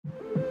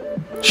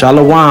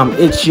Shalom,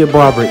 it's your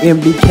barber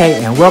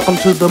MBK, and welcome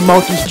to the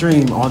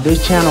multi-stream. On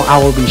this channel,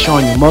 I will be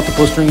showing you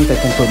multiple streams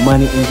that can put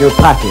money in your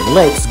pocket.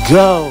 Let's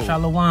go.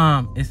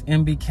 Shalom, it's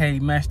MBK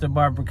Master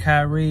Barber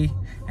Kyrie,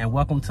 and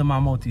welcome to my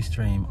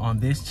multi-stream. On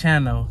this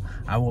channel,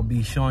 I will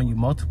be showing you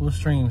multiple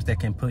streams that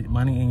can put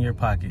money in your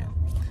pocket.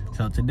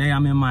 So today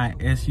I'm in my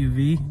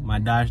SUV, my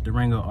Dodge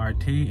Durango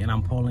RT, and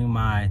I'm pulling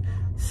my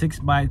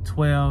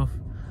 6x12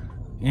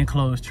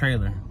 enclosed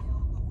trailer.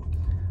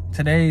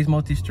 Today's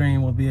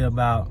multi-stream will be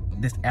about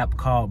this app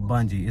called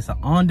Bungii. It's an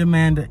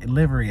on-demand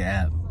delivery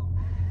app,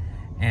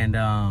 and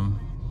I'm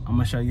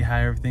gonna show you how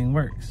everything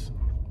works.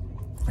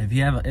 If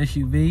you have an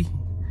SUV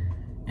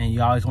and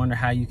you always wonder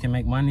how you can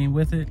make money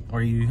with it,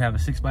 or you have a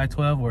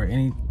 6x12 or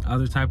any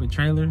other type of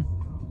trailer,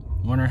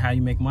 wondering how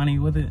you make money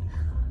with it,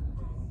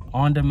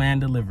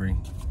 on-demand delivery,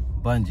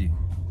 Bungii.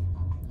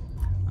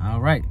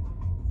 All right,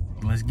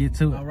 let's get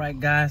to it. All right,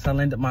 guys, I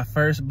landed my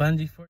first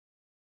Bungii for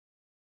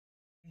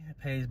it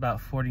pays about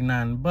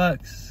 49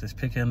 bucks. It's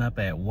picking up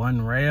at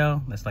One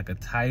Rail. That's like a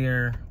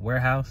tire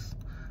warehouse.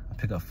 I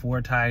pick up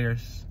 4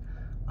 tires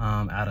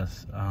out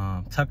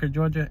of Tucker,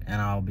 Georgia,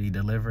 and I'll be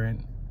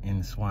delivering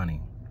in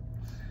Swanee.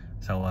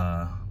 So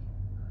I'm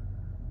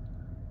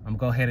gonna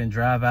go ahead and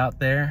drive out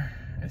there.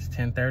 It's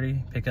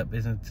 10:30. Pickup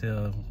isn't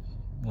until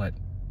what,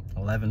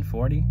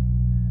 11:40,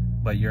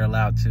 but you're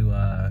allowed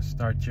to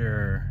start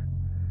your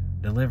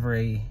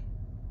delivery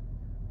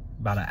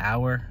about an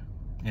hour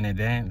in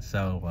advance.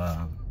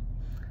 So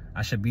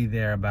I should be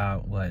there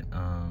about what,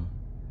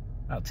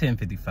 about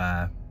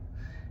 10:55,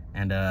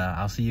 and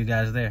I'll see you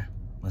guys there.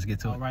 Let's get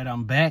to it. All right,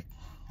 I'm back.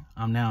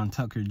 I'm now in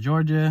Tucker,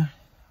 Georgia.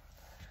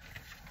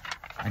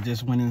 I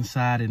just went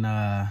inside and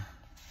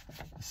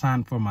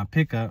signed for my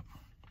pickup.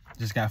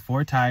 Just got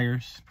 4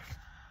 tires.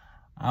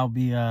 I'll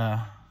be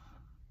I'm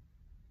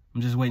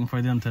just waiting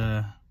for them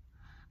to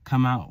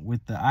come out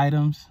with the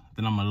items.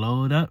 Then I'm gonna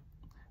load up.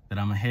 Then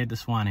I'm gonna head to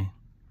Swanee.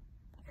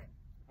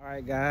 All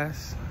right,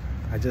 guys,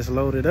 I just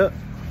loaded up.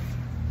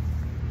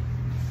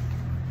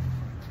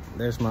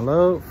 There's my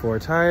load, 4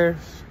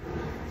 tires.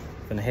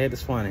 Gonna head to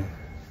Swanee.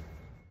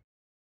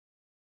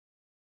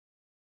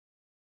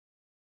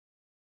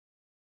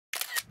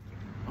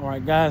 All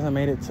right, guys, I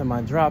made it to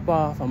my drop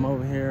off. I'm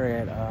over here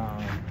at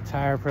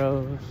Tire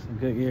Pros,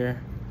 Goodyear,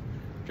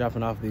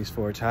 dropping off these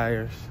 4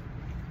 tires.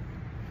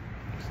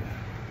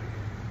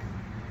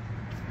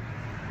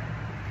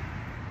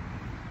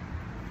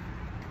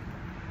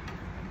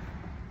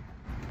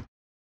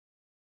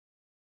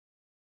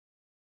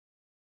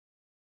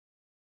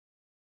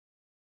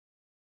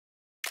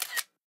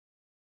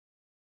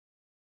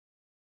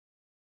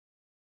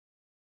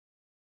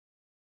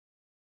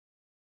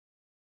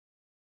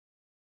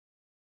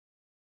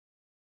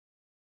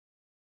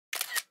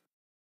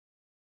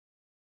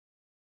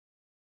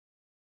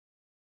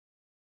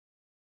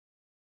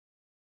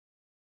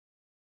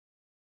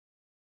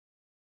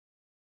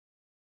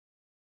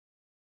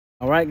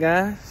 All right,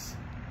 guys,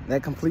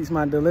 that completes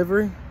my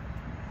delivery.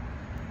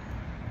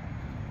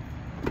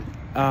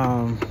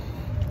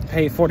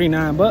 Paid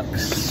 49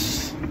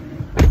 bucks.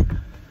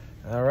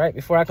 All right,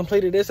 before I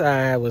completed this,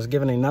 I was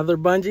given another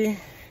Bungii.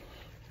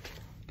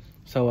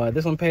 So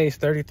this one pays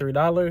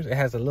 $33. It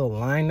has a little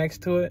line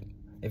next to it.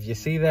 If you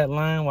see that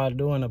line while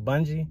doing a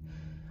Bungii,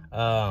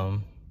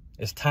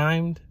 it's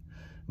timed,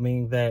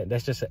 meaning that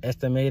that's just an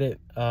estimated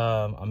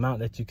amount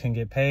that you can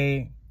get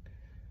paid.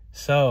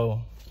 So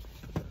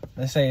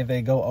let's say if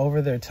they go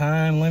over their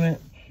time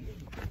limit,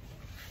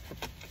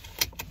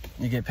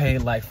 you get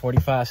paid like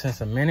 45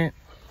 cents a minute.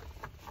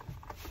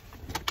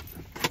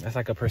 That's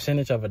like a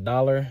percentage of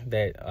 $1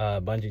 that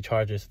Bungii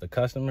charges the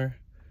customer.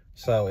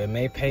 So it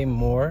may pay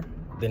more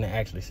than it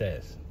actually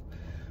says.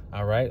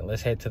 All right,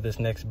 let's head to this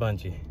next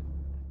Bungii.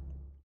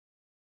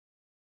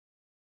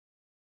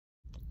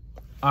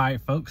 All right,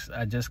 folks,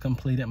 I just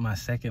completed my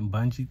second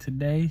Bungii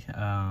today.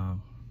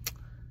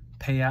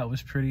 Payout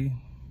was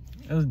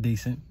it was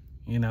decent.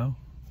 You know,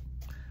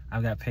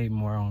 I got paid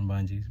more on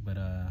Bungees, but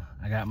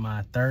I got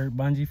my 3rd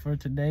Bungii for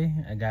today.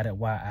 I got it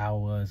while I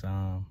was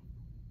on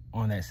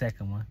that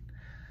second one.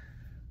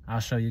 I'll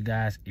show you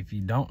guys, if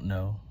you don't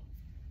know,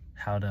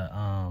 how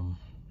to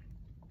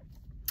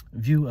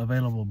view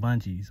available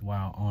Bungees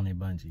while on a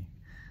Bungii.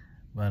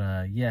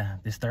 But yeah,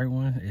 this 3rd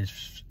one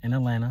is in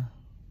Atlanta,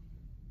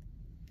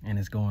 and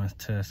it's going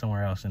to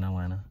somewhere else in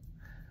Atlanta.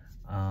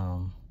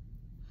 I'm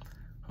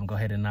gonna go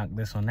ahead and knock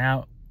this one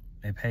out.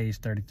 It pays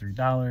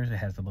 $33. It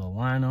has a little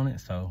line on it,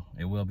 so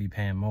it will be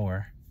paying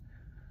more.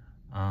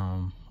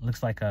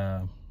 Looks like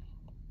a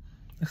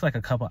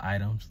couple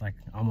items, like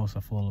almost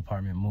a full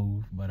apartment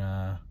move, but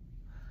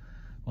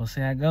we'll see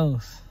how it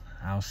goes.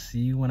 I'll see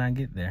you when I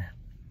get there.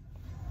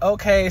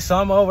 Okay, so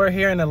I'm over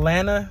here in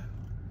Atlanta.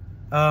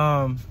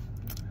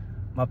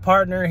 My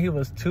partner, he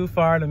was too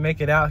far to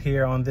make it out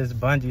here on this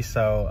Bungii,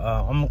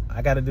 so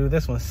I got to do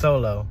this one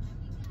solo.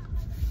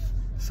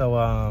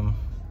 So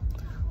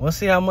we'll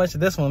see how much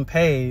this one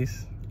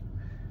pays.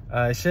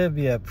 It should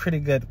be a pretty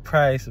good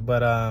price,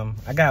 but I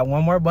got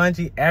one more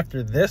Bungii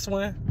after this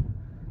one,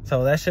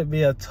 so that should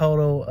be a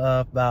total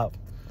of about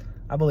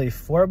I believe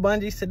 4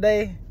 bungees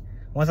today.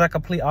 Once I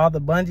complete all the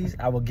bungees,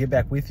 I will get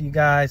back with you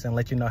guys and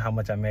let you know how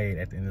much I made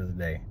at the end of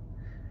the day.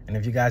 And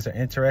if you guys are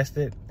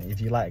interested, if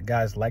you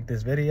guys like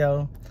this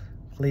video,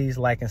 please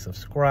like and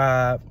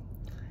subscribe.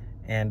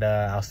 And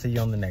I'll see you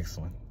on the next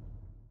one.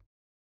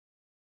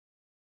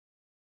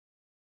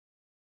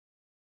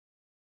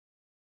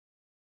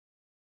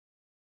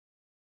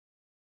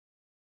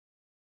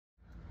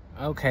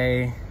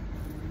 Okay,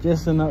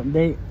 just an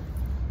update.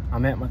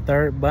 I'm at my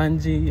 3rd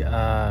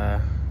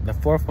bungee. The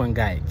 4th one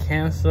got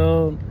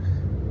canceled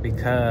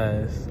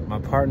because my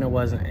partner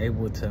wasn't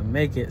able to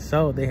make it,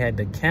 so they had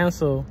to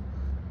cancel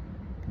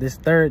this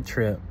 3rd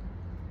trip,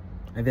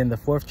 and then the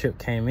 4th trip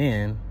came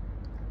in,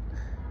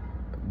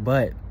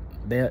 but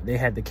they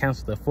had to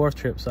cancel the 4th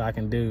trip so I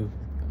can do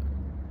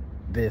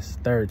this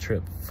 3rd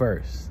trip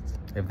first,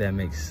 if that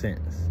makes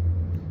sense.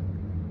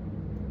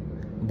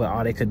 But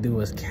all they could do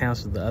was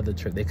cancel the other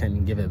trip. They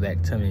couldn't give it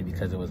back to me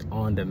because it was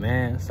on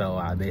demand. So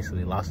I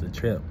basically lost the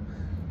trip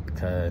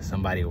because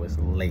somebody was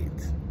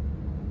late.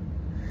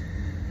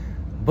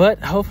 But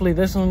hopefully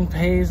this one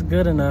pays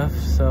good enough.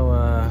 So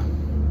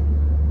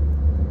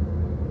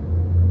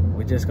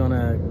we're just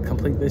gonna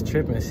complete this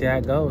trip and see how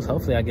it goes.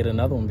 Hopefully I get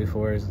another one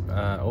before it's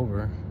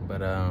over.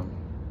 But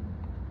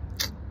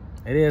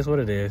it is what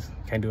it is.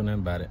 Can't do nothing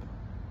about it.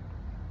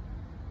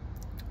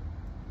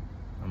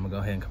 I'm gonna go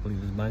ahead and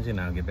complete this bungee and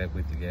I'll get back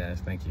with you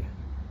guys. Thank you.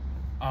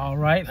 All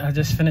right, I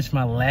just finished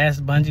my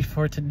last bungee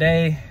for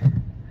today.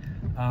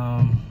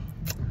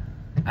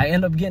 I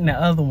ended up getting the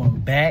other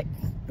one back,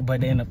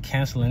 but they ended up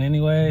canceling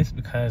anyways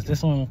because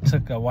this one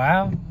took a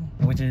while,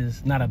 which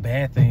is not a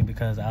bad thing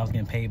because I was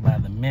getting paid by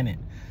the minute.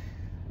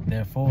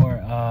 Therefore,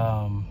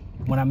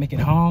 when I make it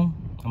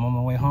home, I'm on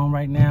my way home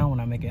right now. When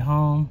I make it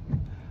home,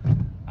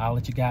 I'll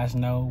let you guys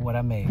know what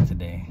I made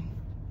today.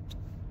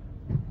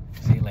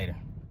 See you later.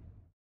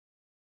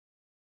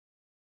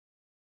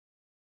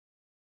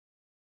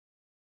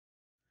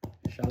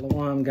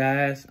 Shalom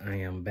guys, I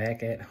am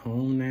back at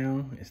home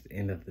now. It's the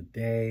end of the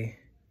day.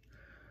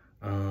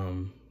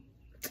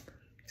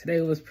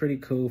 Today was pretty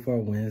cool for a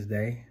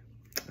Wednesday.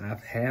 I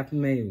have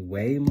made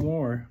way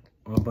more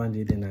on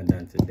bungee than I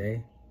done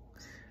today,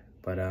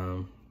 but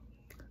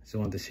just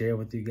wanted to share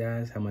with you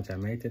guys how much I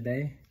made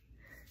today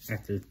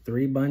after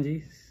 3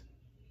 bungees,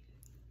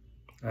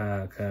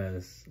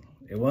 because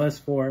it was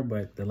 4,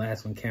 but the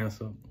last one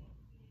canceled.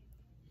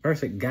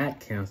 First it got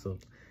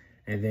canceled,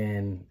 and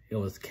then it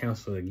was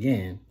canceled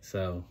again.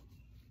 So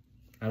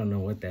I don't know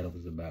what that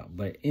was about.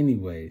 But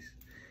anyways,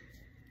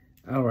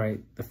 all right.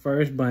 The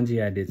first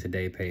bungee I did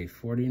today paid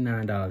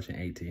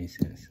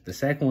 $49.18. The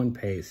second one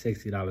paid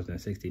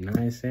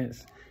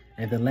 $60.69.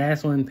 And the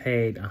last one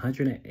paid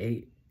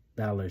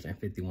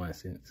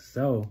 $108.51.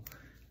 So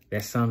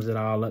that sums it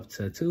all up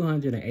to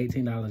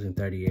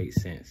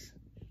 $218.38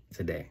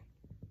 today.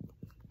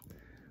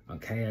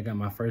 Okay, I got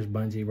my first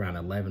bungee around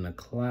 11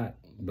 o'clock.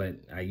 But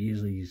I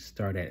usually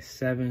start at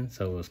 7,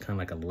 so it was kind of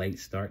like a late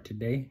start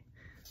today,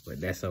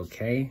 but that's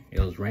okay. It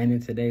was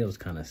raining today. It was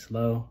kind of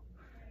slow,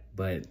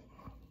 but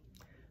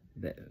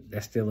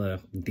that's still a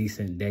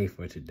decent day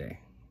for today.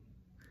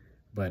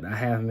 But I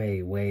have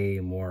made way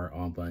more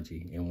on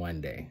bungee in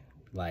one day,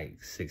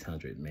 like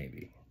 600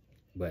 maybe.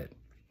 But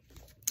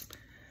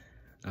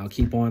I'll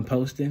keep on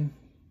posting.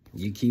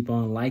 You keep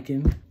on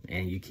liking,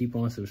 and you keep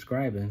on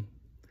subscribing.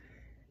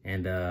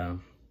 And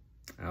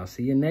I'll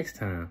see you next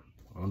time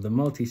on the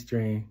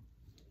multi-stream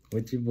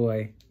with your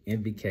boy,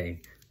 MBK.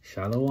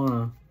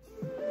 Shalom.